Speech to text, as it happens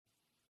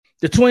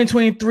The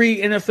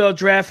 2023 NFL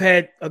draft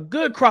had a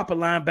good crop of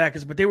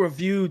linebackers, but they were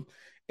viewed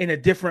in a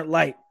different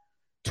light.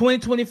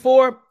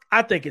 2024,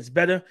 I think it's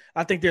better.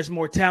 I think there's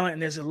more talent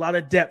and there's a lot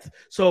of depth.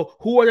 So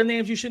who are the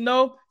names you should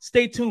know?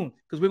 Stay tuned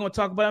because we're going to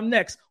talk about them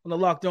next on the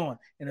Locked On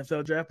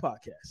NFL Draft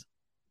Podcast.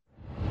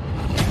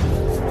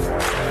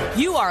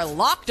 You are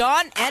Locked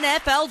On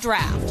NFL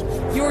Draft,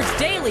 your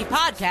daily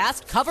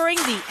podcast covering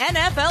the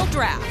NFL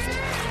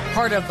Draft.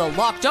 Part of the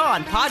Locked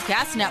On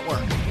Podcast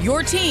Network,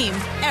 your team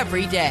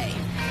every day.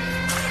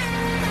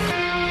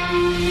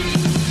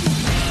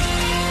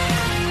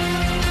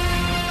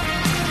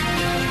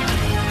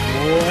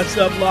 What's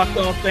up, Locked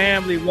On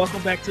family?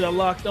 Welcome back to the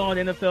Locked On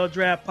NFL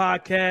Draft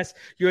Podcast,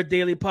 your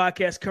daily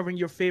podcast covering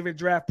your favorite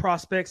draft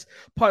prospects,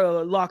 part of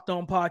the Locked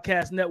On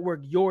Podcast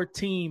Network, your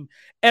team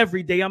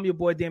every day. I'm your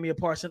boy, Damian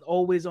Parson,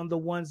 always on the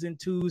ones and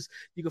twos.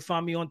 You can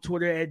find me on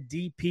Twitter at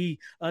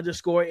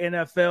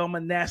DP_NFL. I'm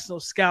a national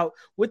scout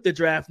with the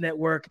Draft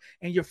Network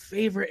and your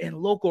favorite and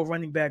local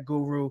running back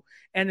guru.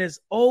 And as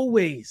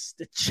always,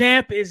 the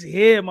champ is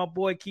here, my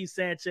boy Keith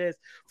Sanchez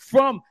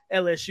from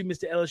LSU,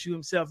 Mr. LSU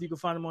himself. You can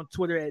find him on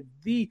Twitter at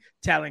The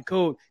Talent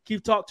Code.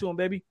 Keith, talk to him,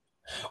 baby.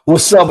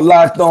 What's up,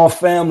 Locked On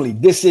family?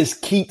 This is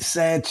Keith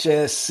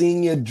Sanchez,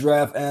 senior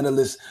draft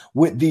analyst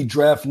with the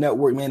Draft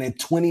Network, man, and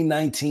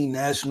 2019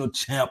 national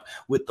champ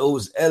with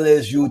those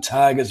LSU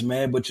Tigers,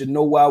 man. But you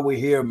know why we're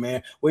here,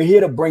 man? We're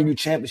here to bring you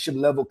championship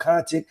level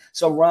content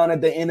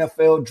surrounding the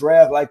NFL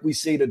draft. Like we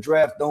say, the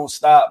draft don't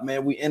stop,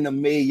 man. We in the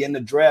May and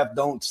the draft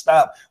don't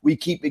stop. We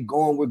keep it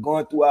going. We're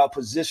going through our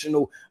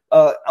positional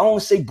I don't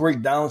want to say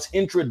breakdowns,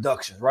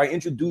 introductions, right?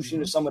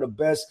 Introducing to some of the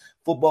best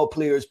football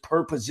players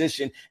per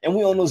position. And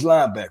we on those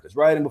linebackers,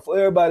 right? And before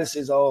everybody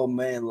says, oh,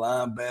 man,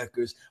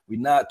 linebackers, we're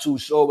not too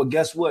sure. But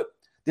guess what?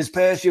 This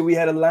past year, we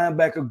had a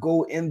linebacker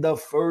go in the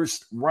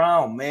first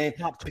round, man.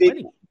 Top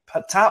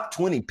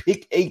 20,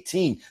 pick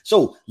 18.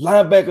 So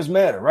linebackers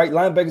matter, right?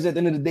 Linebackers at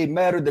the end of the day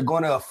matter. They're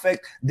going to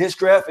affect this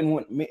draft.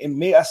 And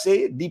may I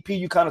say it, DP,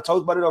 you kind of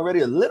talked about it already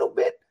a little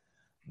bit.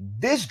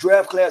 This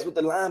draft class with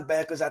the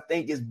linebackers, I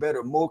think, is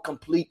better, more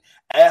complete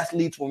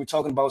athletes when we're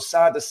talking about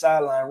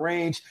side-to-sideline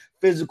range,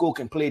 physical,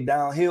 can play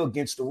downhill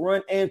against the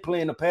run and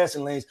play in the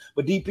passing lanes.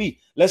 But, DP,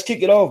 let's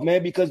kick it off,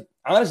 man, because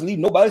honestly,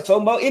 nobody's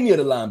talking about any of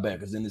the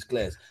linebackers in this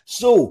class.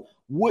 So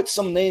what's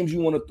some names you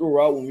want to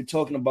throw out when we're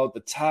talking about the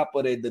top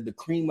of the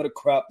cream of the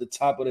crop, the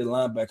top of the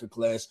linebacker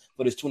class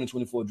for this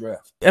 2024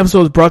 draft? The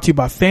episode is brought to you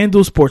by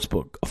FanDuel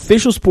Sportsbook,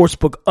 official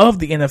sportsbook of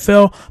the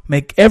NFL.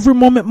 Make every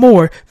moment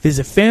more.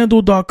 Visit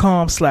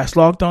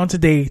FanDuel.com/loggedon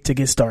today to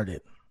get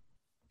started.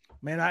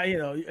 Man,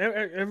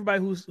 everybody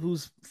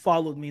who's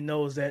followed me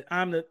knows that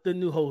I'm the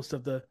new host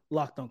of the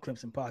Locked On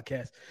Clemson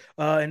podcast.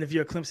 And if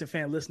you're a Clemson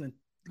fan listening,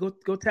 go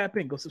tap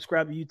in, go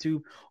subscribe to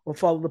YouTube or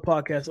follow the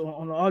podcast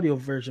on the audio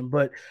version.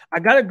 But I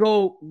got to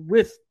go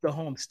with the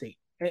home state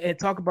and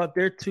talk about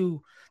their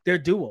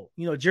duo.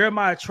 You know,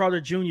 Jeremiah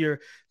Trotter Jr.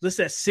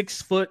 listed at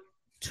 6 foot,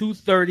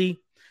 230,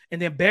 and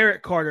then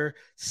Barrett Carter,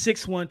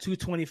 6'1",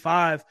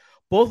 225.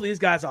 Both of these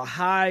guys are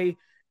high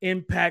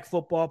impact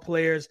football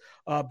players.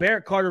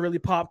 Barrett Carter really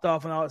popped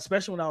off,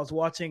 especially when I was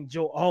watching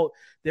Joe Alt.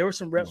 There were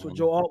some reps where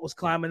Joe Alt was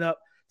climbing up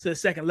to the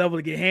second level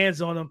to get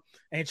hands on him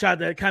and tried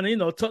to kind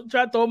of,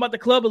 try to throw him out the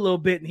club a little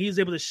bit. And he was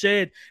able to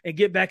shed and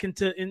get back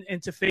into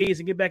phase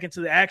and get back into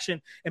the action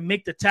and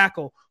make the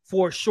tackle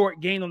for a short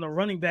gain on the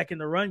running back in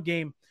the run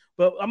game.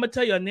 But I'm going to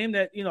tell you a name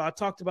that, I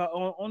talked about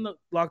on the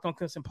Locked On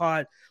Clemson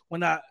pod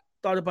when I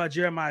thought about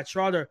Jeremiah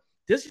Trotter.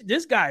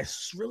 This guy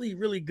is really,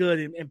 really good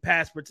in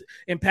pass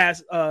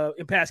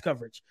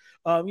coverage.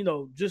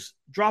 Just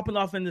dropping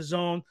off in the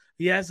zone.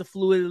 He has the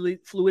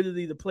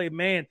fluidity to play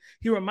man.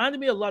 He reminded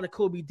me a lot of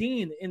Kobe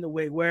Dean in the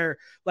way where,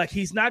 like,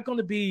 he's not going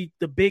to be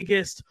the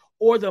biggest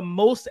or the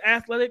most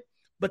athletic,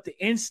 but the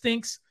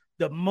instincts,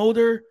 the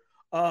motor,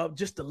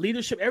 just the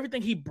leadership,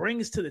 everything he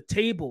brings to the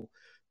table,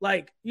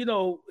 like,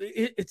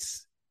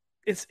 it's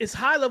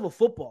high level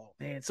football,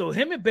 man. So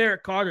him and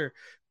Barrett Carter,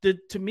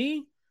 to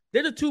me,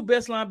 they're the two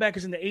best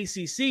linebackers in the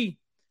ACC,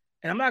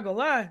 and I'm not going to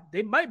lie,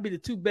 they might be the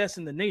two best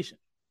in the nation.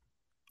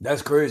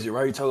 That's crazy,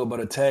 right? You talk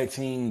about a tag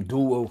team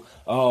duo.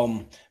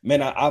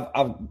 Man,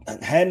 I've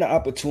had the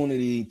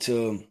opportunity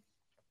to,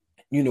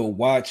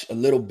 watch a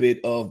little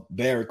bit of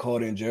Barrett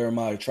Carter and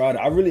Jeremiah Trotter.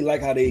 I really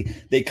like how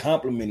they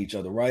complement each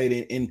other,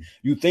 right? And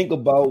you think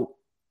about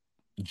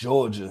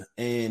Georgia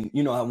and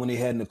how when they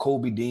had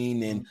Nakobe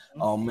Dean and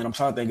I'm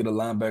trying to think of the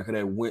linebacker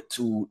that went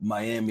to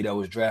Miami that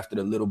was drafted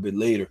a little bit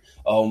later,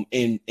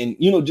 and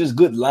just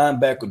good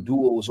linebacker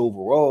duos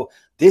overall.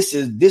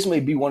 This may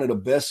be one of the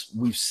best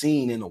we've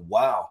seen in a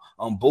while.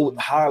 Both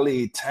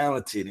highly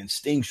talented,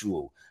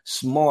 instinctual,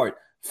 smart,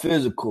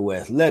 physical,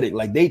 athletic.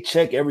 Like, they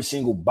check every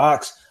single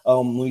box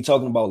when you're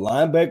talking about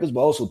linebackers,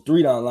 but also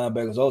 3-down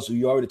linebackers. Also,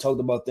 you already talked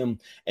about them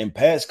in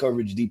pass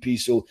coverage, DP.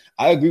 So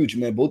I agree with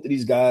you, man. Both of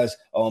these guys,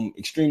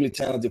 extremely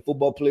talented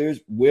football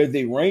players. Where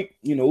they rank,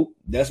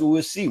 that's what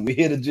we'll see. We're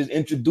here to just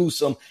introduce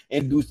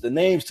the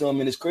names to them.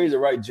 And it's crazy,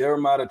 right?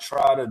 Jeremiah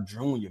Trotter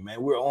Jr.,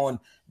 man. We're on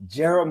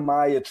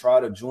Jeremiah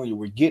Trotter Jr.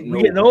 We're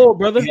getting old,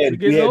 brother.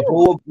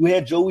 We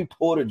had Joey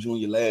Porter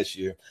Jr. last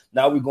year.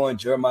 Now we're going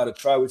Jeremiah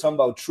Trotter. We're talking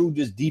about true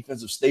just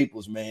defensive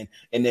staples, man,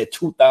 in that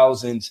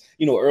 2000s,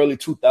 early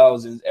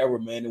 2000s era,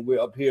 man. And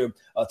we're up here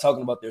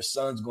talking about their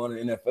sons going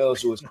to the NFL,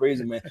 so it's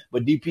crazy, man.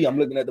 But DP, I'm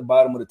looking at the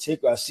bottom of the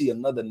ticker. I see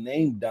another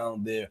name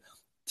down there.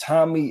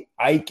 Tommy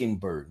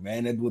Eichenberg,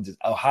 man, that was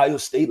Ohio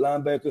State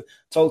linebacker.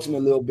 Talk to me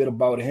a little bit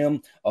about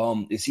him.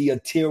 Is he a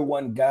tier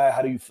 1 guy?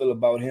 How do you feel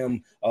about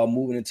him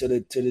moving into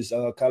this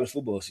college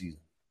football season?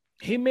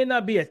 He may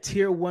not be a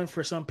tier 1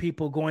 for some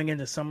people going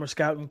into summer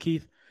scouting,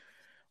 Keith,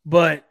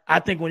 but I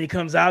think when he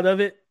comes out of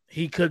it,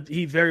 he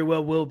very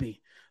well will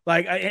be.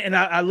 Like,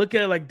 I look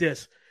at it like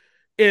this: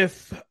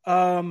 if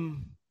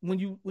when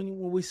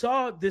we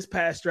saw this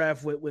past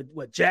draft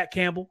with Jack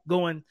Campbell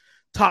going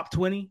top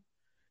 20.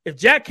 If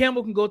Jack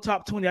Campbell can go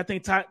top 20, I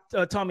think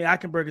Tommy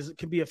Eichenberg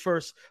can be a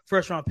first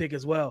round pick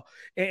as well.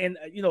 And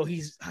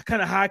he's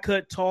kind of high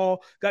cut,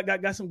 tall,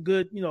 got some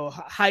good,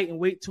 height and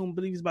weight to him. I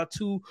believe he's about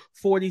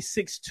 240,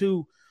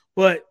 6'2",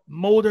 but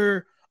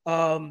motor,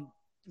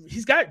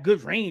 he's got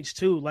good range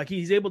too. Like,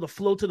 he's able to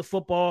flow to the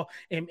football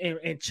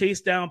and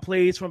chase down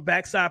plays from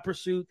backside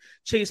pursuit,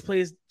 chase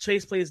plays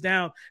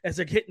down as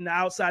they're hitting the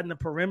outside and the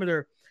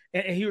perimeter.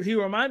 And he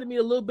reminded me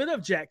a little bit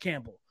of Jack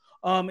Campbell.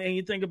 And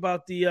you think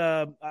about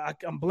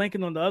I'm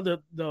blanking on the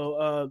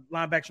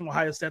linebackers from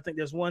Ohio State. I think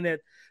there's one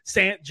that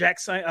I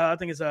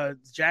think it's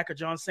Jack or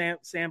John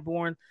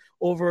Sanborn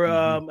over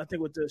I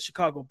think with the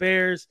Chicago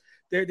Bears.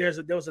 There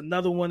was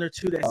another one or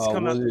two that's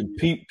come out.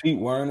 Pete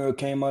Werner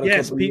came out.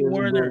 Yes, Pete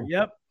Werner. Ago.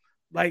 Yep.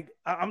 Like,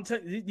 I'm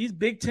telling you, these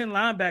Big Ten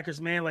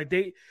linebackers, man. Like,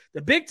 the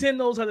Big Ten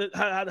knows how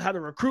to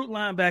recruit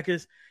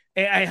linebackers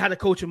and how to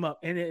coach them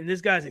up. And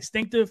this guy's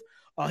instinctive.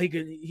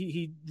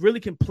 He really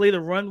can play the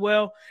run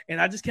well,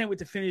 and I just can't wait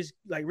to finish,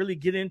 like, really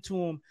get into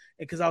him.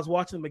 Because I was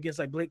watching him against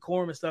like Blake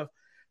Corum and stuff,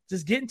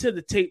 just getting to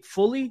the tape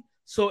fully.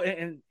 So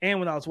and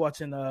when I was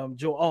watching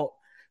Joe Alt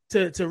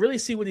to really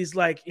see what he's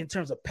like in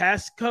terms of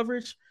pass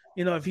coverage.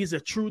 If he's a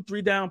true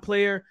 3-down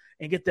player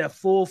and get that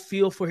full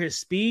feel for his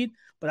speed.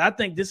 But I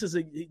think this is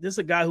a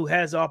guy who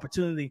has the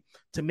opportunity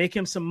to make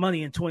him some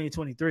money in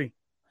 2023.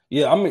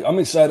 Yeah, I'm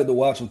excited to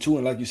watch them too.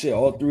 And like you said,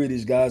 all three of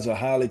these guys are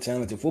highly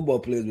talented football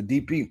players with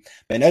DP.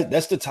 Man,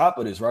 that's the top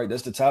of this, right?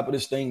 That's the top of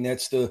this thing.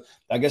 That's the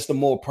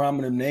more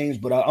prominent names.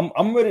 But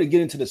I'm ready to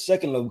get into the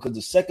second level, because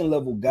the second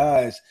level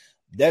guys,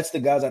 that's the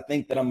guys I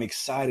think that I'm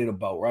excited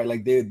about, right?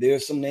 Like,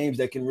 there's some names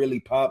that can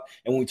really pop.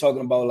 And when we're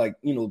talking about, like,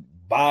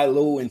 buy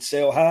low and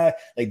sell high,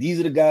 like, these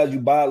are the guys you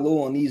buy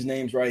low on these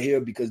names right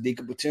here, because they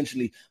could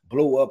potentially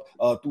blow up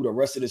through the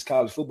rest of this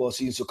college football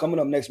season. So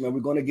coming up next, man, we're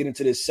going to get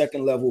into this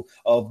second level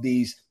of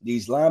these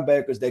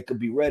linebackers that could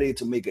be ready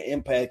to make an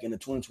impact in the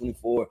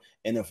 2024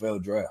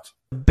 NFL draft.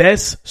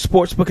 Best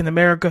sportsbook in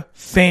America,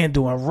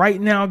 FanDuel. And right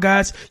now,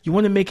 guys, you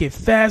want to make a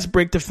fast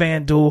break to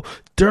FanDuel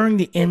during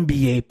the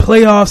NBA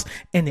playoffs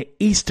and the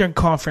Eastern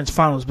Conference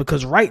Finals,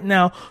 because right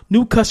now,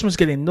 new customers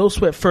get a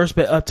no-sweat first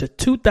bet up to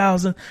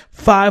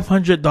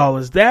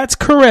 $2,500. That's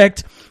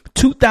correct.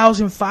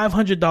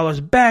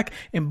 $2,500 back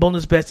in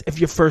bonus bets if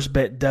your first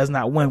bet does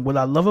not win. What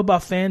I love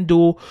about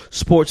FanDuel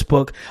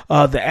Sportsbook,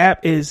 the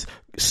app is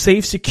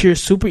safe, secure,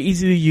 super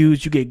easy to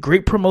use. You get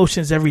great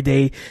promotions every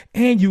day,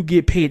 and you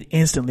get paid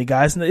instantly,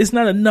 guys. And it's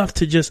not enough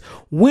to just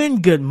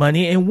win good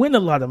money and win a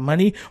lot of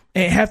money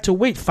and have to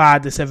wait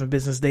 5 to 7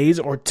 business days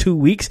or 2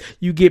 weeks.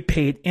 You get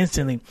paid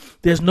instantly.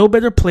 There's no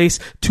better place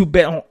to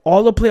bet on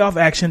all the playoff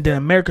action than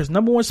America's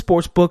 #1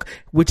 sportsbook,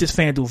 which is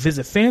FanDuel.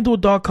 Visit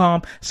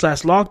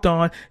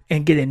FanDuel.com/lockedon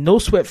and get a no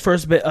sweat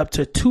first bet up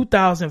to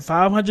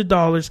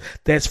 $2,500.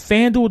 That's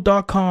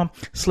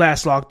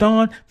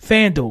FanDuel.com/lockedon.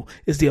 FanDuel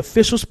is the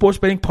official sports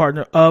betting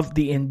partner of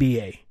the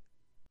NBA.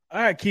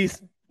 All right,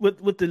 Keith,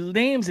 with the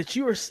names that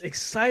you are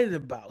excited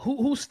about,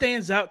 who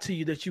stands out to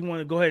you that you want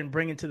to go ahead and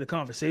bring into the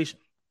conversation?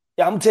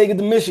 Yeah, I'm taking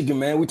to Michigan,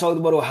 man. We talked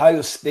about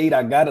Ohio State.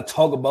 I got to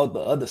talk about the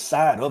other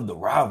side of the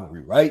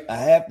rivalry, right? I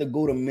have to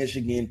go to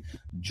Michigan.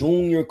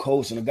 Junior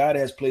Colson, a guy that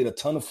has played a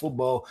ton of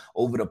football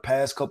over the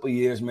past couple of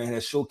years, man,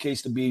 has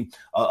showcased to be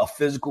a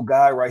physical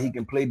guy, right? He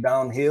can play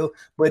downhill,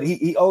 but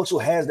he also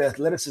has the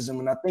athleticism,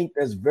 and I think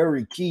that's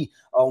very key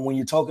when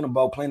you're talking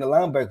about playing the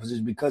linebacker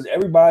position, because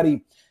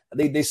everybody –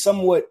 they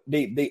somewhat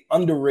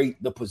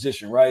underrate the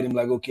position, right? And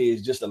like, okay,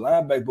 it's just a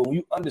linebacker, but when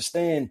you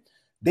understand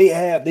they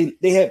have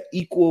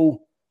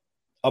equal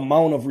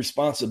amount of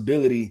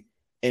responsibility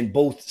on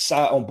both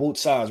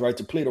sides, right?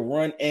 To play the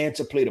run and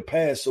to play the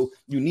pass. So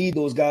you need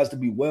those guys to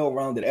be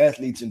well-rounded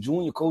athletes. And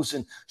Junior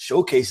Colson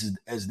showcases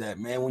as that,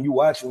 man. When you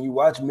watch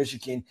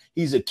Michigan,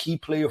 he's a key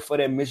player for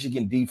that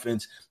Michigan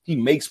defense. He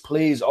makes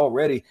plays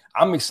already.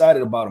 I'm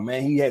excited about him,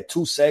 man. He had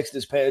 2 sacks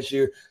this past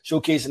year,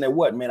 showcasing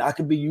that I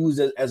could be used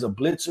as a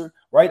blitzer,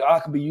 right? I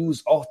could be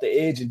used off the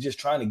edge and just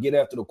trying to get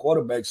after the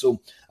quarterback.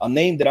 So a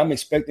name that I'm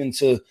expecting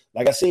to,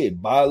 like I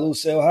said, buy low,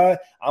 sell high.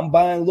 I'm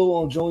buying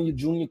low on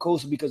Junior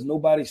Colson because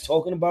nobody's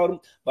talking about him,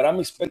 but I'm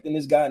expecting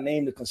this guy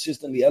name to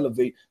consistently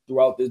elevate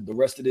throughout the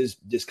rest of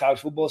this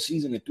college football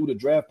season and through the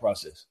draft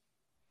process.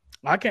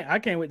 I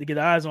can't wait to get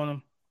eyes on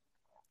him.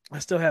 I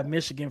still have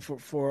Michigan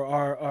for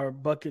our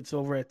buckets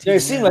over at Yeah, it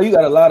TDM. seems like you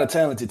got a lot of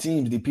talented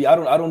teams, DP. I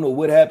don't know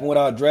what happened with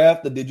our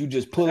draft, or did you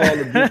just pull all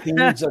the good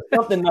teams? Or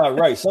something not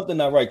right. Something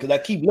not right. Because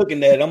I keep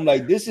looking at it, I'm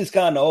like, this is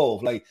kind of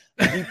off. Like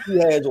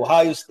DP has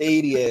Ohio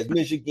State, he has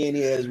Michigan,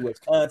 he has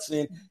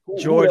Wisconsin, who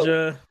else?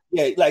 Georgia.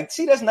 Yeah, like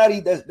see, that's not.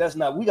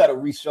 We got to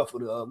reshuffle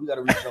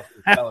the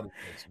scouting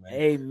decks, man.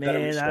 Hey We got to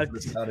man, reshuffle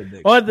the scouting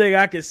decks. one thing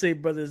I can say,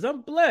 brothers,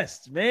 I'm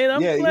blessed, man.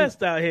 I'm Yeah,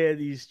 blessed out here in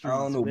these I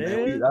don't streets,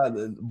 know, man.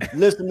 man.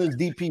 Listeners,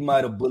 DP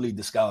might have bullied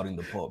the scouting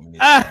department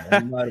this year.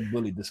 Man. He might have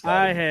bullied the I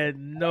scouting. had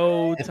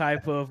no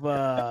type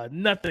of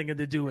nothing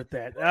to do with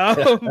that.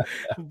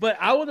 But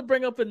I want to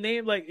bring up a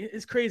name. Like,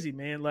 it's crazy,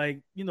 man.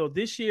 Like,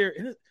 this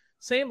year,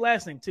 same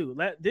last name too.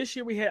 This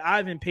year we had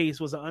Ivan Pace,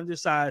 was an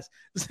undersized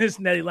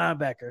Cincinnati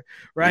linebacker,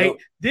 right?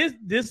 Yep.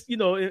 This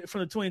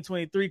from the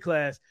 2023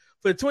 class.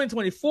 For the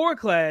 2024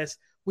 class,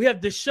 we have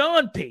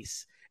Deshaun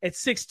Pace at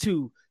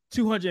 6'2",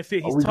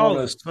 250. He's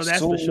taller. So that's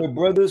for sure.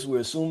 Brothers,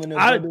 we're assuming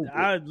they're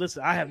brothers.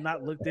 Listen, I have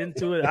not looked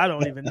into it. I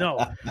don't even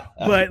know.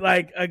 But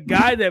like a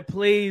guy that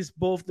plays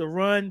both the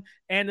run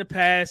and the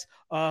pass,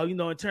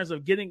 in terms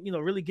of getting,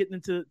 really getting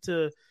into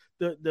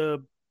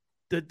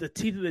the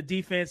teeth of the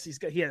defense.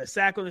 He had a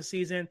sack on the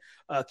season,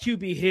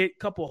 QB hit,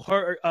 couple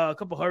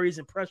hurries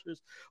and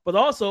pressures, but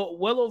also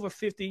well over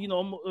 50,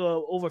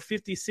 over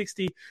 50,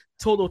 60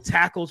 total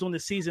tackles on the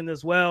season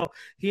as well.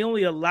 He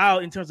only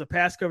allowed, in terms of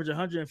pass coverage,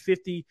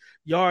 150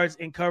 yards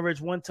in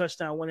coverage, 1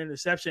 touchdown, 1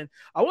 interception.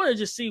 I want to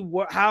just see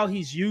how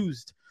he's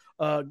used.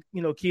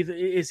 Keith,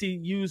 is he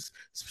used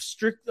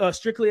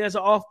strictly as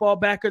an off-ball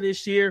backer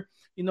this year?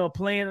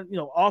 Playing,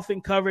 off in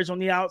coverage on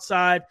the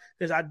outside,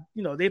 because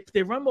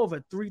they run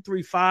over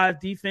 3-3-5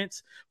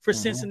 defense for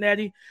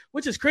Cincinnati,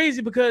 which is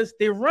crazy because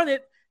they run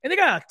it and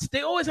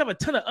they always have a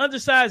ton of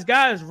undersized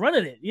guys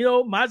running it.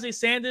 Myjai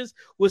Sanders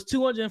was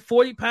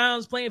 240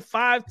 pounds playing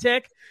 5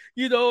 tech.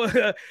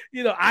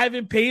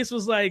 Ivan Pace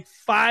was like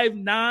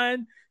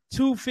 5'9",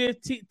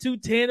 250,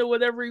 210 or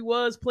whatever he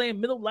was,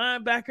 playing middle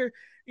linebacker.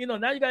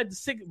 Now you got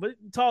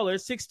taller,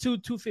 6'2",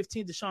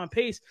 215 Deshaun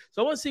Pace.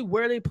 So I want to see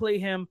where they play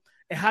him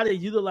and how they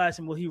utilize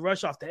him. Will he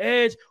rush off the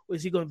edge? Or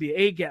is he going to be an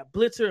A-gap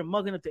blitzer and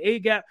mugging up the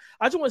A-gap?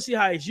 I just want to see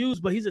how he's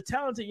used, but he's a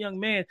talented young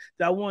man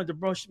that I wanted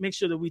to make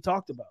sure that we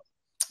talked about.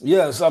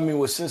 Yes, I mean,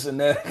 with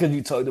Cincinnati, because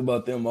you talked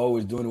about them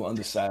always doing it with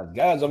undersized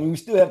guys. I mean, we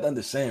still have to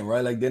understand,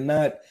 right? Like, they're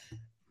not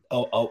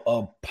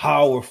a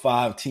Power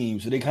 5 team,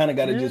 so they kind of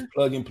got to just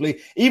plug and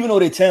play, even though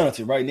they're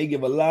talented, right? And they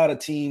give a lot of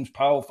teams,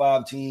 Power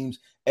 5 teams,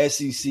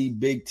 SEC,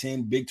 Big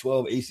 10, Big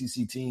 12,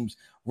 ACC teams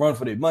run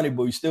for their money,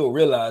 but you still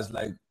realize,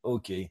 like,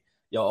 okay,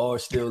 y'all are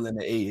still in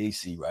the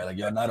AAC, right? Like,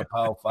 y'all not a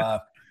Power 5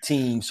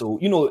 team. So,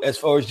 as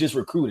far as just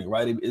recruiting,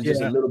 right, it's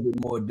just a little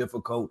bit more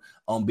difficult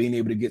on being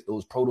able to get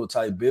those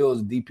prototype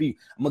bills. DP,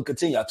 I'm going to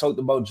continue. I talked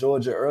about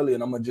Georgia earlier,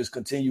 and I'm going to just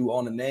continue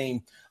on the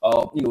name,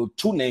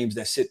 2 names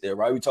that sit there,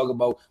 right? We talk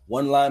about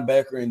one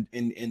linebacker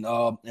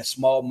in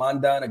Small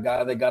Mandan, a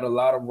guy that got a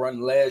lot of run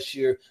last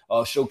year,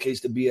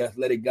 showcased to be an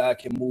athletic guy,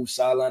 can move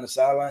sideline to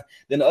sideline.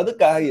 Then the other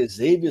guy is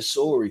Xavier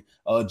Sorey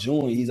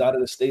Jr. He's out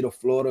of the state of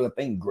Florida,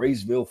 I think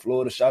Graceville,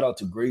 Florida. Shout out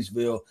to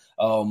Graceville.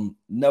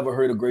 Never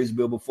heard of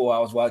Graceville before. I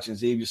was watching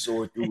Xavier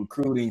Sorey through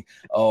recruiting.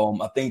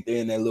 I think they're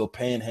in that little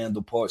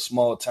panhandle part,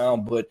 small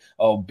town, but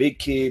big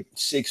kid,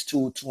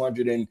 6'2",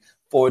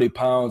 240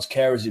 pounds,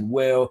 carries it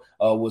well,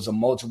 was a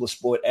multiple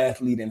sport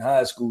athlete in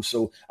high school.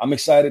 So I'm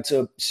excited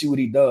to see what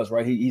he does,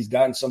 right? He's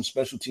gotten some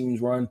special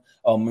teams run.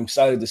 I'm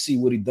excited to see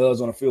what he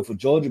does on the field for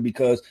Georgia,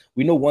 because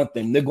we know one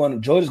thing,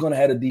 Georgia's going to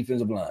have a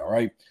defensive line,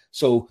 right?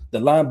 So the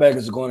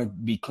linebackers are going to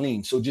be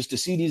clean. So just to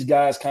see these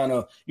guys kind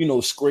of,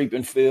 scrape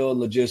and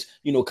fill, or just,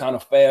 kind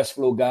of fast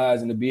flow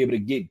guys, and to be able to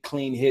get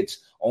clean hits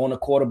on a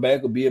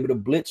quarterback, or be able to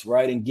blitz,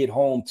 right, and get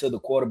home to the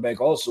quarterback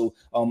also.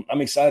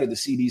 I'm excited to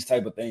see these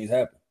type of things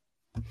happen.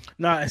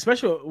 Nah,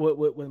 especially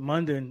with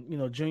Munden,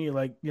 Junior,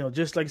 like,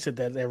 just like I said,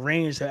 that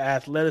range, that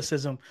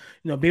athleticism,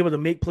 be able to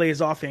make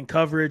plays off in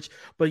coverage.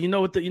 But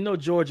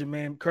Georgia,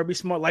 man, Kirby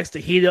Smart likes to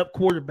heat up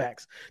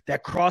quarterbacks.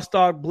 That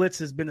cross-dog blitz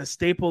has been a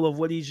staple of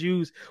what he's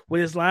used with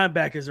his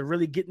linebackers, are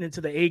really getting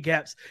into the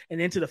A-gaps and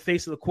into the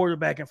face of the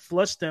quarterback and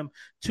flush them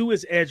to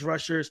his edge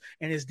rushers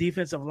and his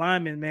defensive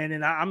linemen, man.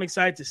 And I'm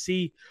excited to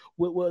see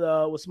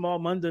what Small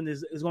Munden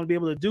is going to be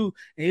able to do.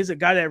 And he's a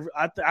guy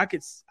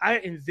that I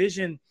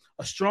envision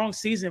a strong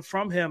season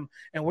from him,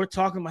 and we're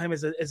talking about him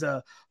as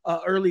a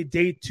early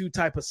day 2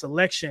 type of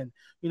selection.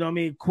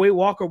 Quay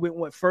Walker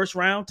went first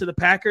round to the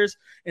Packers,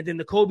 and then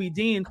the Kobe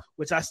Dean,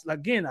 which I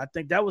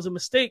think that was a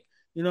mistake.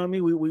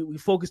 We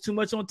focused too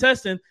much on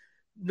testing.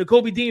 The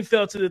Kobe Dean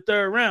fell to the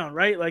 3rd round,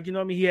 right? Like,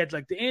 he had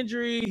like the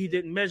injury, he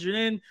didn't measure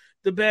in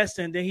the best,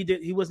 and then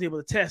he wasn't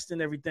able to test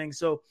and everything.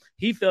 So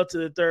he fell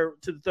to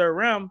the third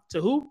round. To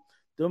who?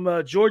 Them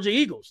Georgia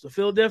Eagles, the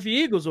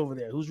Philadelphia Eagles over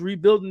there, who's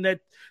rebuilding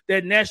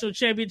that national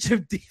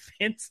championship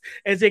defense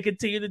as they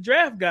continue to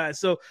draft guys.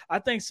 So I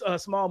think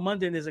Small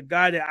Munden is a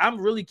guy that I'm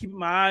really keeping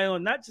my eye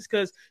on, not just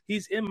because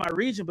he's in my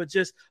region, but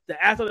just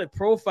the athletic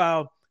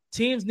profile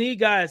Teams need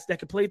guys that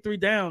can play 3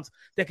 downs,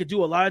 that could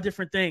do a lot of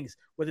different things,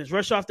 whether it's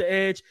rush off the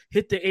edge,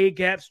 hit the A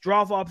gaps,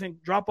 drop off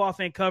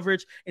in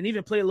coverage, and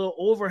even play a little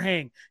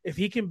overhang. If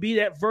he can be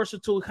that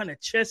versatile kind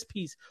of chess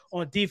piece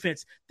on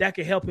defense, that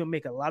could help him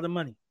make a lot of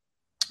money.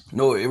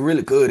 No, it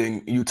really could.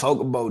 And you talk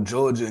about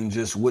Georgia and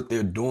just what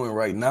they're doing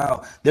right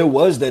now. There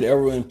was that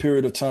era and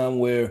period of time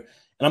where,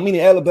 and I mean,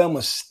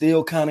 Alabama's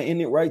still kind of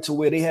in it, right, to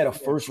where they had a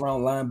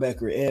first-round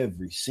linebacker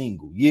every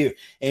single year.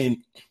 And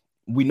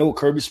we know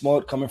Kirby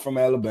Smart coming from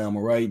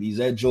Alabama, right? He's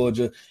at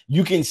Georgia.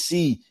 You can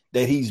see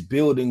that he's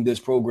building this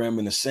program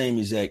in the same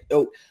exact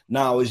ilk.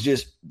 Now it's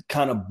just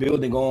kind of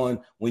building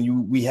on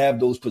when we have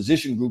those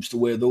position groups to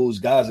where those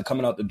guys are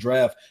coming out the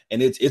draft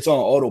and it's on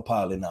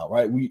autopilot now,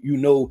 right? You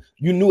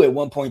knew at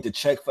one point to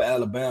check for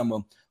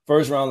Alabama,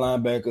 first-round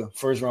linebacker,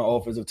 first-round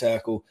offensive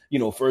tackle,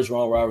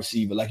 first-round wide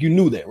receiver. Like, you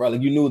knew that, right?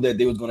 Like, you knew that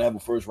they was going to have a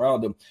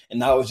first-rounder, and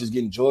now it's just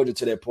getting Georgia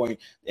to that point.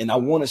 And I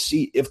want to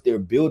see if they're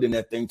building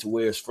that thing to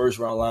where it's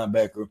first-round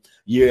linebacker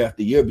year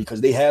after year,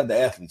 because they have the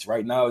athletes.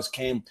 Right now it's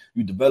can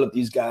you develop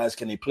these guys?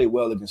 Can they play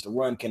well against the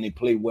run? Can they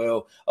play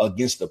well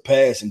against the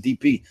pass? And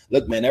DP,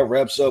 look, man, that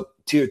wraps up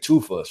tier 2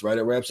 for us, right?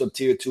 It wraps up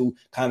tier 2,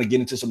 kind of get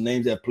into some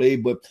names that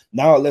played. But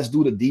now let's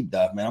do the deep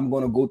dive, man. I'm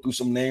going to go through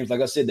some names,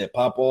 like I said, that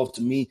pop off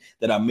to me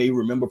that I may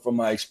remember from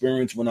my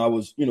experience when I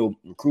was,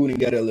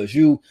 recruiting at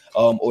LSU,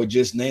 or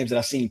just names that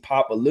I seen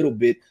pop a little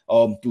bit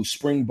through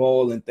spring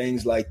ball and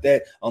things like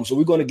that. So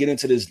we're going to get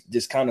into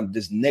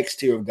this next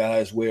tier of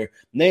guys where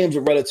names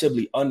are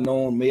relatively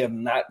unknown, may have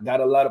not got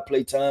a lot of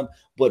play time,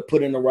 but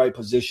put in the right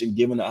position,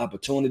 given the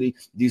opportunity.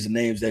 These are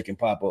names that can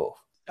pop off.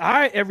 All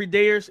right,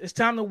 everydayers, it's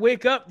time to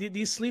wake up.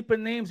 These sleeper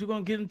names, we're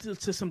going to get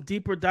into some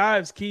deeper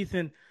dives, Keith.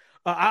 And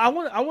I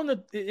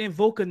want to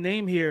invoke a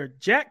name here.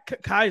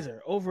 Jack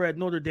Kaiser over at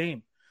Notre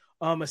Dame,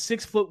 a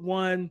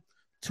 6'1",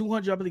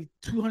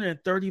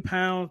 230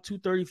 pounds,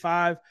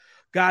 235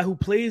 guy who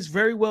plays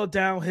very well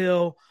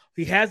downhill.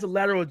 He has the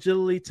lateral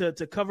agility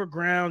to cover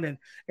ground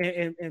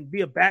and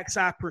be a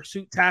backside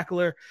pursuit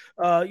tackler,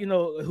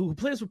 who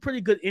plays with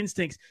pretty good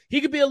instincts. He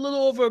could be a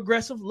little over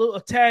aggressive,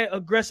 a tad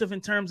aggressive in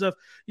terms of,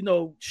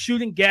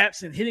 shooting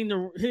gaps and hitting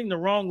the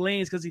wrong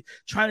lanes because he's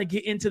trying to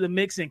get into the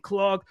mix and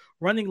clog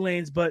running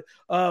lanes. But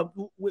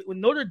with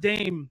Notre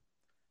Dame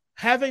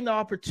having the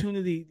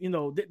opportunity,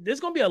 there's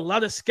going to be a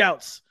lot of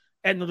scouts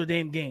at Notre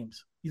Dame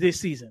games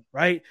this season,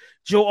 right?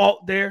 Joe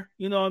Alt there,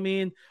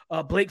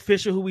 Blake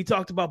Fisher, who we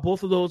talked about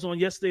both of those on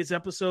yesterday's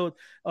episode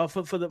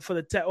for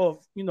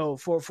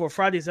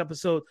Friday's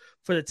episode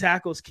for the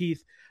tackles,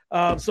 Keith.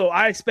 So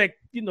I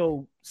expect,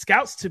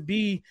 scouts to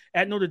be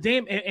at Notre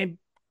Dame and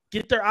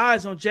get their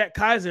eyes on Jack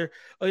Kaiser.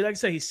 Like I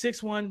said, he's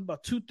 6'1",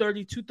 about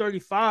 230,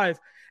 235.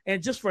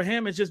 And just for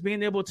him, it's just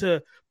being able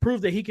to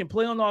prove that he can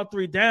play on all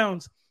 3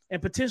 downs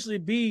and potentially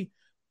be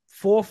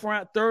fourth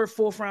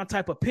round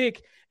type of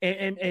pick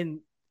and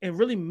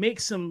really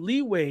make some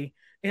leeway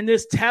in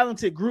this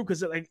talented group.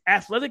 Because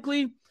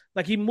athletically,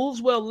 he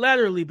moves well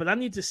laterally, but I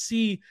need to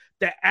see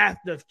the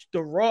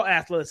raw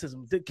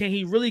athleticism. Can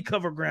he really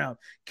cover ground?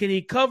 Can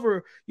he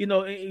cover,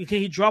 can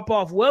he drop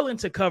off well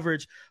into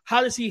coverage?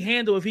 How does he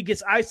handle if he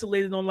gets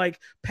isolated on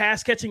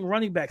pass catching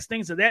running backs,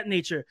 things of that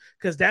nature?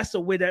 Because that's the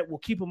way that will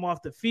keep him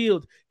off the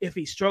field if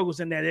he struggles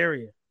in that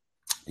area.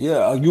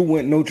 Yeah, you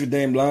went Notre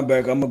Dame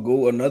linebacker. I'm going to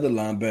go another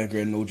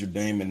linebacker at Notre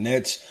Dame, and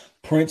that's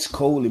Prince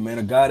Coley, man,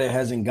 a guy that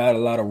hasn't got a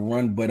lot of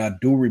run, but I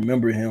do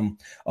remember him,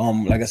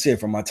 like I said,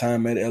 from my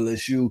time at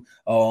LSU,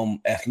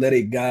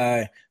 athletic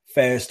guy,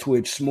 fast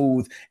twitch,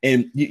 smooth.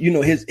 And,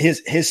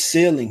 his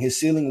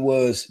ceiling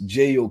was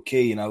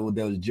J-O-K, and that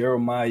was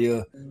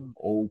Jeremiah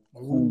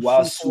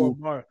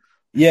Owasu.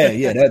 Yeah,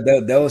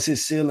 that was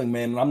his ceiling,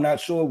 man. I'm not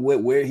sure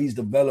where he's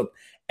developed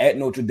at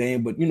Notre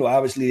Dame, but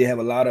obviously they have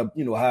a lot of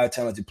high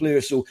talented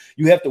players, so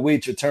you have to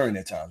wait your turn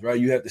at times, right?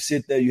 You have to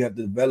sit there, you have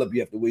to develop,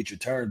 you have to wait your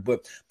turn.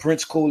 But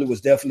Prince Coley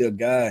was definitely a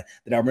guy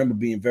that I remember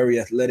being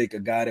very athletic, a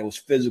guy that was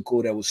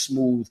physical, that was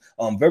smooth,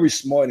 very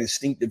smart,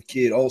 instinctive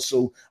kid,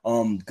 also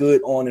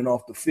good on and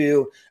off the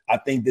field. I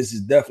think this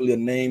is definitely a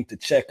name to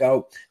check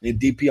out. And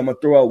DP, I'm gonna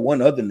throw out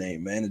one other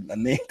name, man, a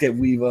name that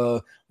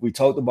we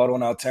talked about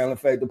on our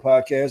Talent Factor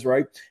podcast,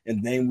 right?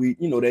 And then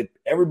that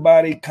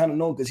everybody kind of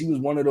know because he was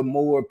one of the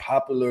more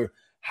popular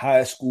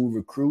high school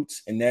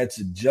recruits, and that's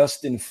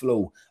Justin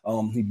Flo.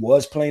 He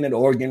was playing at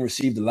Oregon,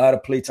 received a lot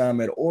of playtime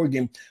at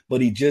Oregon,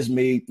 but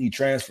he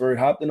transferred,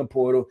 hopped in the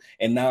portal,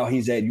 and now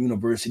he's at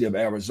University of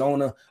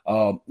Arizona.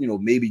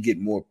 Maybe get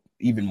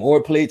even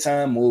more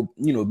playtime, more,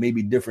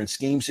 maybe different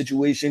scheme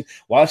situation.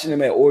 Watching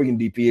him at Oregon,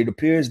 DP, it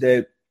appears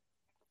that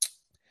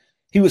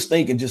he was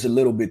thinking just a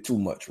little bit too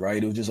much, right?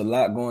 There was just a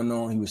lot going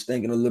on. He was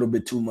thinking a little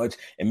bit too much,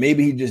 and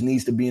maybe he just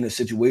needs to be in a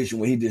situation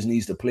where he just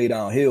needs to play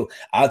downhill.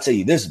 I'll tell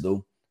you this,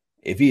 though.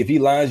 If he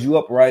lines you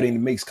up right and he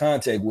makes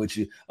contact with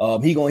you,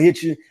 he gonna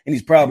hit you and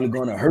he's probably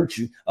gonna hurt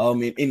you.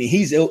 And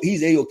he's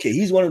A-okay.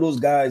 He's one of those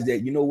guys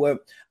that,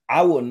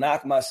 I will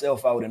knock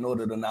myself out in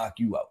order to knock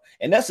you out.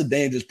 And that's a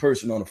dangerous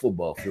person on the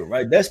football field,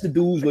 right? That's the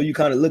dudes where you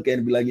kind of look at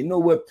and be like, you know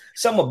what?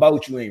 Something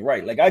about you ain't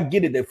right. Like, I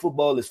get it that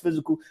football is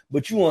physical,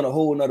 but you on a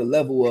whole nother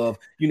level of,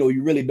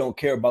 you really don't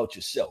care about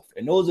yourself.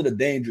 And those are the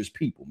dangerous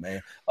people,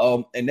 man.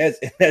 And that's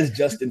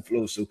Justin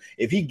Flo. So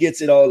if he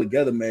gets it all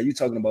together, man, you're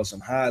talking about some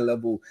high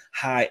level,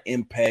 high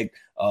impact,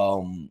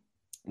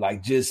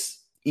 like just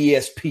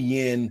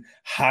ESPN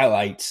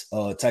highlights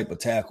type of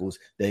tackles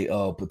they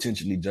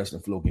potentially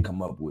Justin Flo can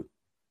come up with.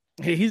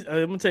 Hey,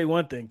 I'm gonna tell you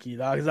one thing, Keith,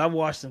 because I've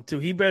watched him too.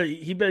 He better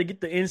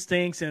get the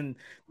instincts and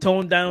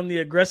tone down the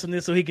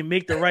aggressiveness so he can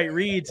make the right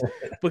reads.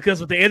 Because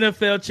with the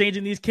NFL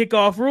changing these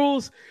kickoff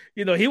rules,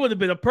 he would have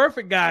been a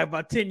perfect guy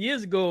about 10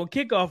 years ago on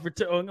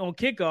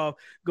kickoff,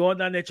 going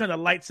down there trying to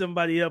light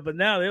somebody up. But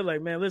now they're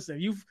like, man,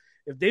 listen,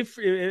 if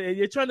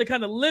you're trying to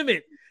kind of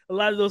limit a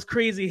lot of those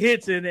crazy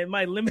hits, and it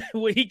might limit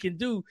what he can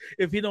do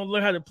if he don't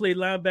learn how to play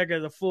linebacker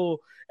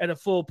at a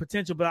full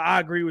potential. But I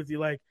agree with you,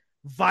 like.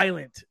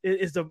 Violent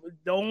is the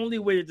only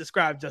way to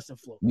describe Justin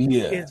Flo.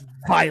 Yeah, is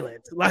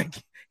violent. Like,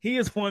 he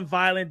is one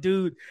violent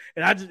dude,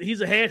 and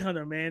he's a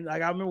headhunter, man.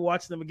 Like, I remember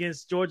watching him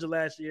against Georgia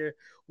last year,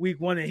 week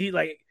 1, and he,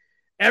 like,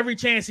 every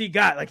chance he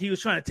got, like, he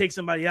was trying to take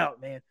somebody out,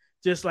 man.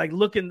 Just like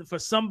looking for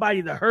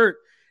somebody to hurt.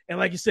 And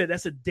like you said,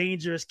 that's a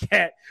dangerous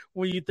cat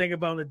when you think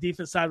about on the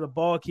defense side of the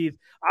ball, Keith.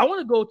 I want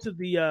to go to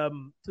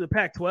the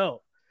Pac-12.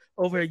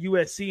 Over at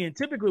USC, and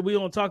typically we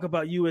don't talk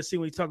about USC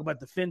when we talk about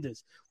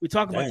defenders. We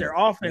talk about their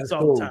offense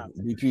all the time.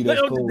 BP,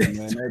 that's cool,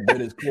 man.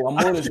 That is cool. I'm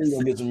more than sure you're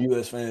gonna get some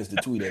US fans to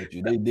tweet at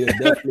you. They're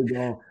definitely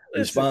gonna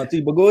respond to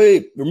you. But go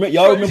ahead.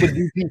 Y'all remember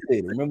DP said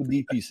it. Remember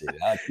DP said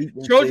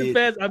it. Trojan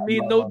fans,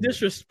 no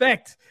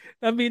disrespect.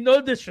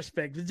 No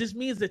disrespect. It just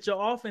means that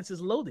your offense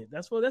is loaded.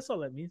 That's all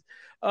that means.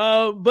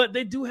 But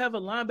they do have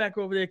a linebacker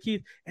over there,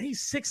 Keith, and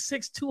he's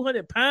 6'6",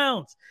 200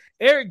 pounds.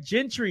 Eric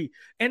Gentry,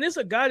 and it's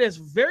a guy that's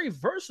very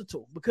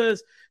versatile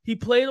because he'll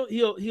play on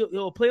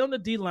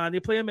the D line. They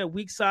play him at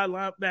weak side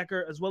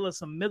linebacker as well as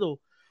some middle.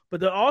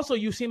 But also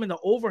you see him in the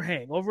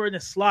overhang, over in the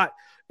slot,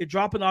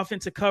 dropping off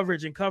into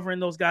coverage and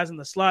covering those guys in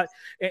the slot.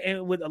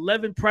 And with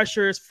 11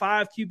 pressures,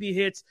 5 QB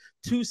hits,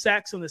 2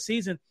 sacks on the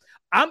season.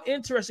 I'm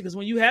interested because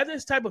when you have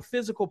this type of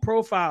physical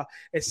profile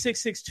at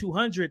 6'6",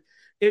 200,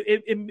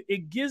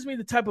 it gives me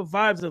the type of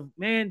vibes of,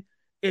 man,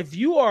 if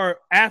you are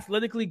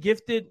athletically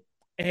gifted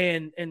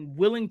and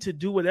willing to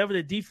do whatever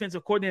the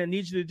defensive coordinator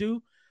needs you to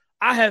do,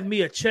 I have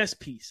me a chess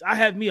piece. I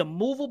have me a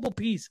movable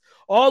piece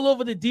all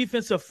over the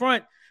defensive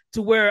front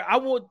to where I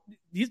want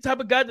these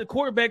type of guys, the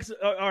quarterbacks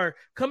are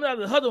coming out of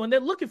the huddle and they're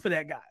looking for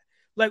that guy.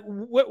 Like,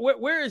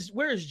 where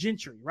is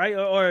Gentry, right?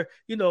 Or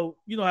you know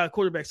how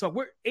quarterbacks talk.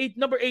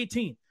 Number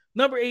 18.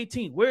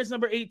 Where's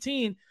number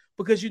 18?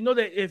 Because you know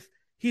that if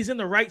he's in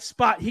the right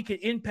spot, he can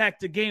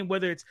impact the game,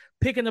 whether it's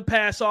picking the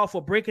pass off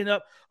or breaking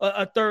up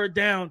a third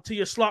down to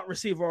your slot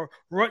receiver,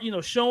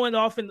 or showing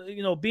off and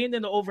being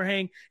in the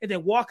overhang and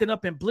then walking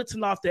up and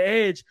blitzing off the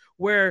edge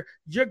where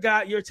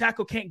your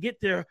tackle can't get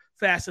there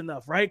fast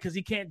enough, right? Because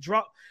he can't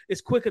drop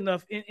as quick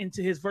enough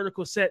into his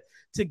vertical set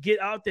to get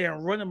out there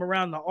and run him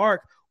around the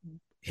arc,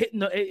 hitting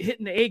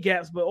the A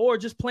gaps, or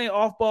just playing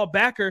off ball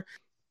backer.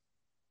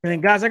 And then,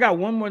 guys, I got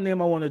one more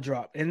name I want to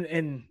drop,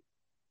 and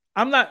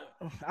I'm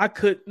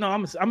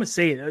gonna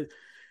say it.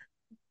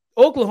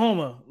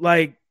 Oklahoma,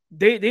 like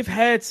they've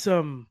had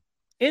some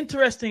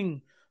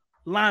interesting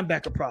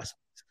linebacker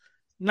prospects.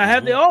 Now,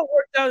 have they all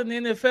worked out in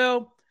the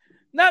NFL?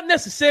 Not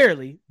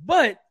necessarily,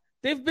 but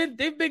they've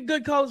been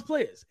good college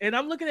players. And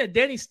I'm looking at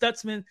Danny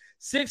Stutzman,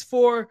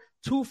 6'4",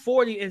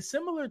 240, and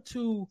similar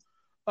to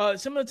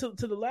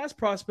the last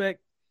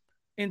prospect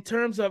in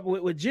terms of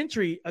with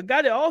Gentry, a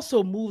guy that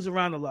also moves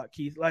around a lot,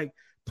 Keith, like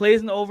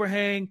plays in the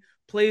overhang,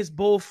 plays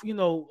both,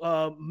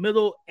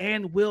 middle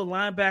and will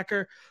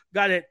linebacker,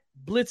 got it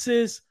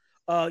blitzes,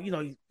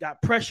 he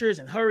got pressures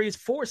and hurries,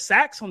 4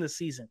 sacks on the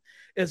season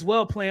as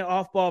well, playing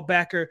off-ball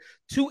backer,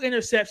 2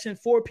 interceptions,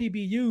 4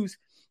 PBUs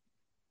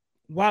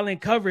while in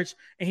coverage,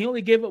 and he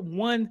only gave up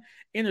 1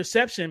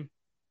 interception,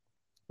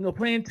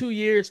 playing 2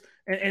 years,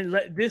 and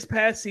this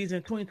past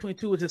season,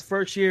 2022, was his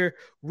first year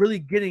really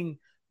getting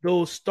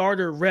those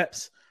starter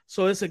reps.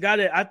 So it's a guy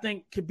that I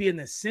think could be an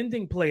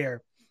ascending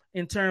player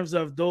in terms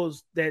of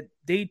those that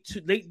day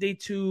 2,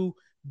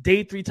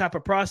 day 3 type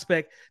of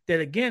prospect that,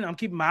 again, I'm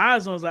keeping my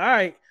eyes on. It's like, all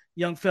right,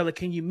 young fella,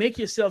 can you make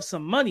yourself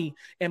some money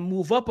and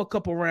move up a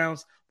couple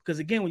rounds? Because,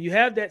 again, when you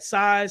have that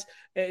size,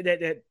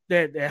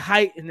 that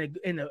height, and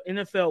the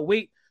NFL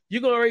weight,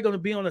 you're already going to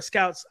be on the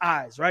scout's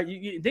eyes, right?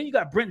 Then you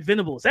got Brent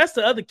Venables. That's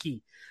the other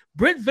key.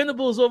 Brent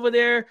Venables over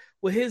there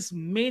with his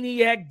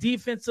maniac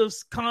defensive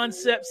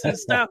concepts and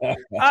stuff.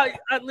 I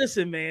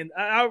listen, man.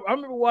 I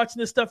remember watching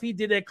the stuff he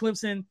did at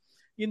Clemson,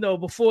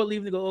 before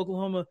leaving to go to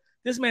Oklahoma.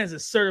 This man's a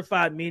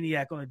certified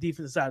maniac on the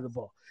defensive side of the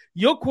ball.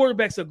 Your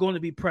quarterbacks are going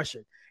to be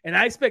pressured. And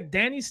I expect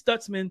Danny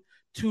Stutzman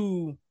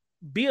to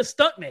be a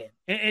stunt man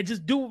and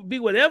just be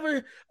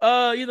whatever,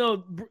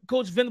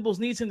 Coach Venables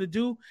needs him to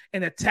do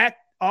and attack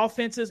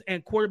offenses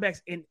and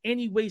quarterbacks in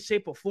any way,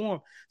 shape, or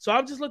form. So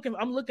I'm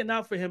looking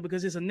out for him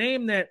because it's a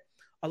name that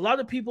a lot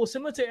of people,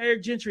 similar to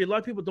Eric Gentry, a lot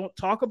of people don't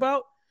talk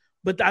about,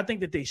 but I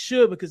think that they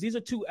should, because these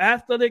are two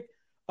athletic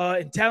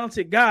and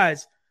talented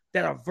guys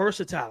that are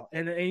versatile.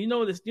 And you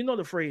know this, you know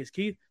the phrase,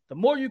 Keith, the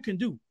more you can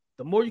do,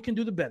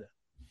 the better.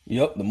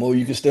 Yep, the more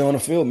you can stay on the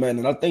field, man.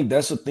 And I think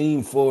that's a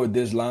theme for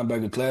this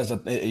linebacker class.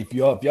 If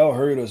y'all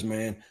heard us,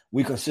 man,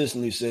 we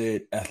consistently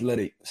said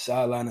athletic,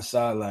 sideline to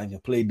sideline, you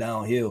play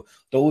downhill.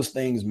 Those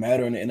things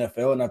matter in the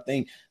NFL. And I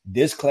think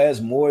this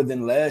class, more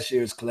than last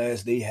year's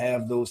class, they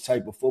have those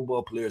type of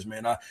football players,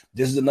 man.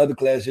 This is another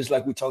class, just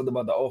like we talked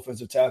about the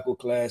offensive tackle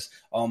class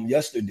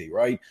yesterday,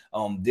 right?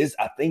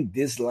 I think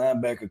this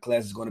linebacker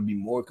class is going to be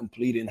more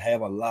complete and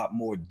have a lot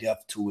more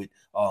depth to it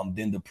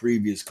than the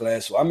previous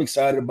class. So I'm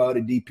excited about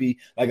it, DP.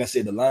 Like I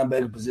said, the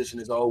linebacker position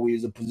is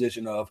always a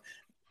position of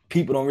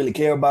people don't really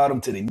care about them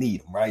till they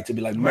need them, right? To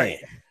be like, man,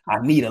 I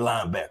need a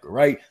linebacker,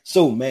 right?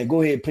 So, man,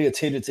 go ahead and pay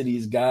attention to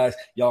these guys.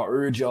 Y'all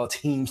urge y'all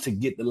teams to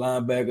get the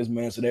linebackers,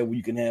 man, so that way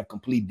you can have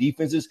complete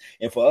defenses.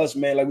 And for us,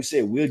 man, like we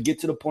said, we'll get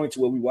to the point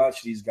to where we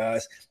watch these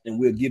guys and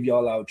we'll give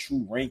y'all our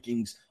true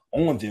rankings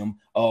on them,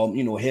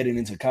 heading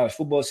into college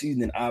football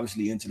season and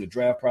obviously into the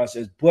draft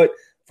process. But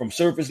from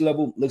surface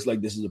level, looks like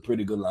this is a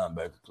pretty good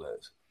linebacker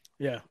class.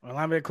 Yeah, a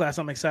linebacker class.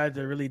 I'm excited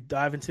to really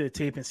dive into the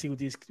tape and see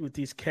what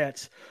these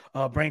cats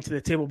bring to the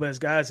table. But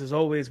guys, as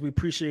always, we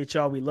appreciate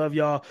y'all. We love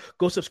y'all.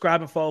 Go subscribe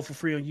and follow for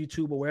free on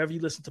YouTube or wherever you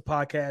listen to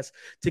podcasts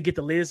to get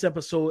the latest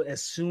episode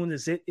as soon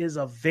as it is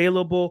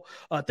available.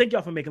 Thank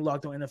y'all for making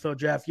Locked On NFL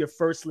Draft your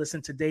first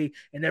listen today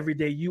and every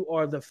day. You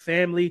are the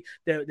family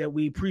that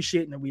we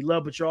appreciate and that we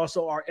love, but you're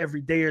also our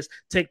everydayers.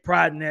 Take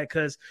pride in that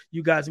because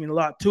you guys mean a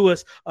lot to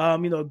us.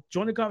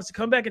 Join the conference.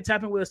 Come back and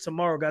tap in with us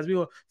tomorrow, guys. We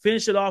will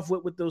finish it off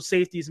with those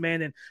safeties, man.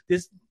 And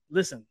this,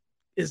 listen,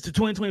 is the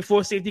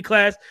 2024 safety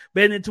class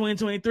better than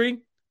 2023?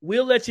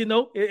 We'll let you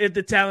know if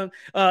the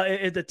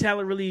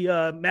talent really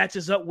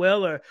matches up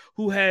well, or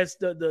who has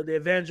the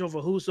advantage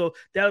over who. So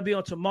that'll be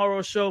on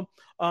tomorrow's show.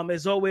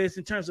 As always,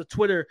 in terms of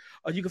Twitter,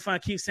 you can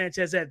find Keith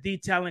Sanchez at The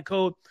Talent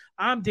Code.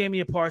 I'm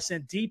Damian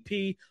Parson,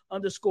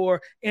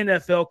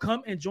 DP_NFL.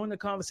 Come and join the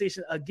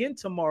conversation again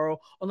tomorrow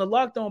on the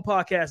Locked On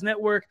Podcast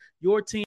Network. Your team